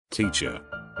Teacher.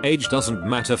 Age doesn't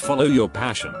matter, follow your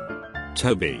passion.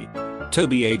 Toby.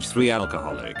 Toby age 3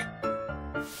 alcoholic.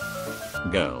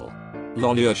 Girl.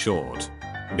 Lol you're short.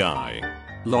 Guy.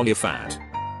 Lol you're fat.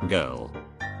 Girl.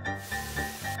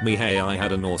 Me hey I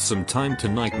had an awesome time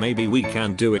tonight, maybe we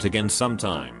can do it again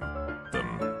sometime.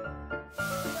 Them.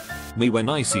 Me when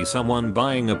I see someone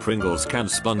buying a Pringles can,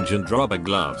 sponge and rubber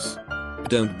gloves.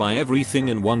 Don't buy everything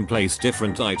in one place,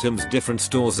 different items different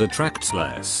stores attracts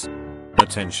less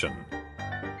attention.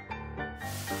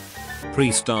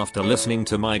 Priest after listening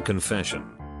to my confession.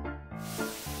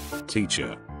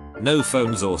 Teacher. No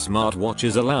phones or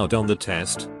smartwatches allowed on the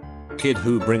test. Kid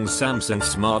who brings Samsung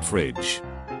smart fridge.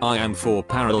 I am 4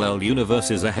 parallel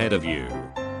universes ahead of you.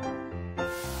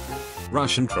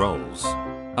 Russian trolls.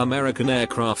 American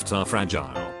aircrafts are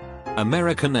fragile.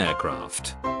 American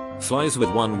aircraft flies with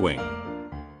one wing.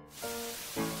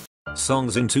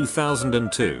 Songs in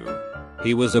 2002.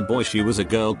 He was a boy, she was a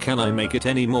girl, can I make it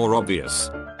any more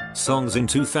obvious? Songs in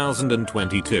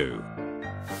 2022.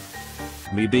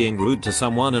 Me being rude to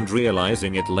someone and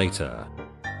realizing it later.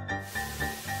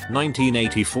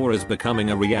 1984 is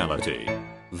becoming a reality.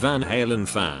 Van Halen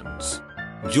fans.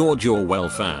 George Orwell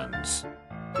fans.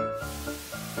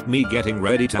 Me getting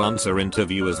ready to answer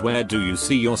interviewers where do you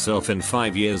see yourself in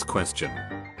 5 years question.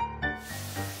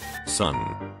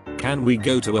 Son. Can we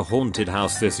go to a haunted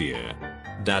house this year?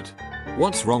 Dad.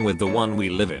 What's wrong with the one we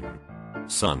live in?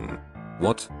 Son.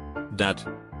 What? Dad.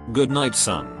 Good night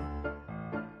son.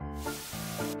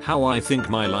 How I think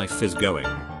my life is going.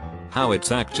 How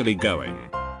it's actually going.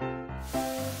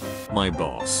 My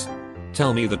boss.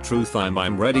 Tell me the truth,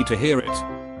 I'm ready to hear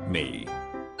it. Me.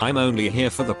 I'm only here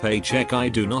for the paycheck, I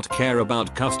do not care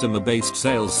about customer based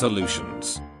sales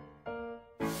solutions.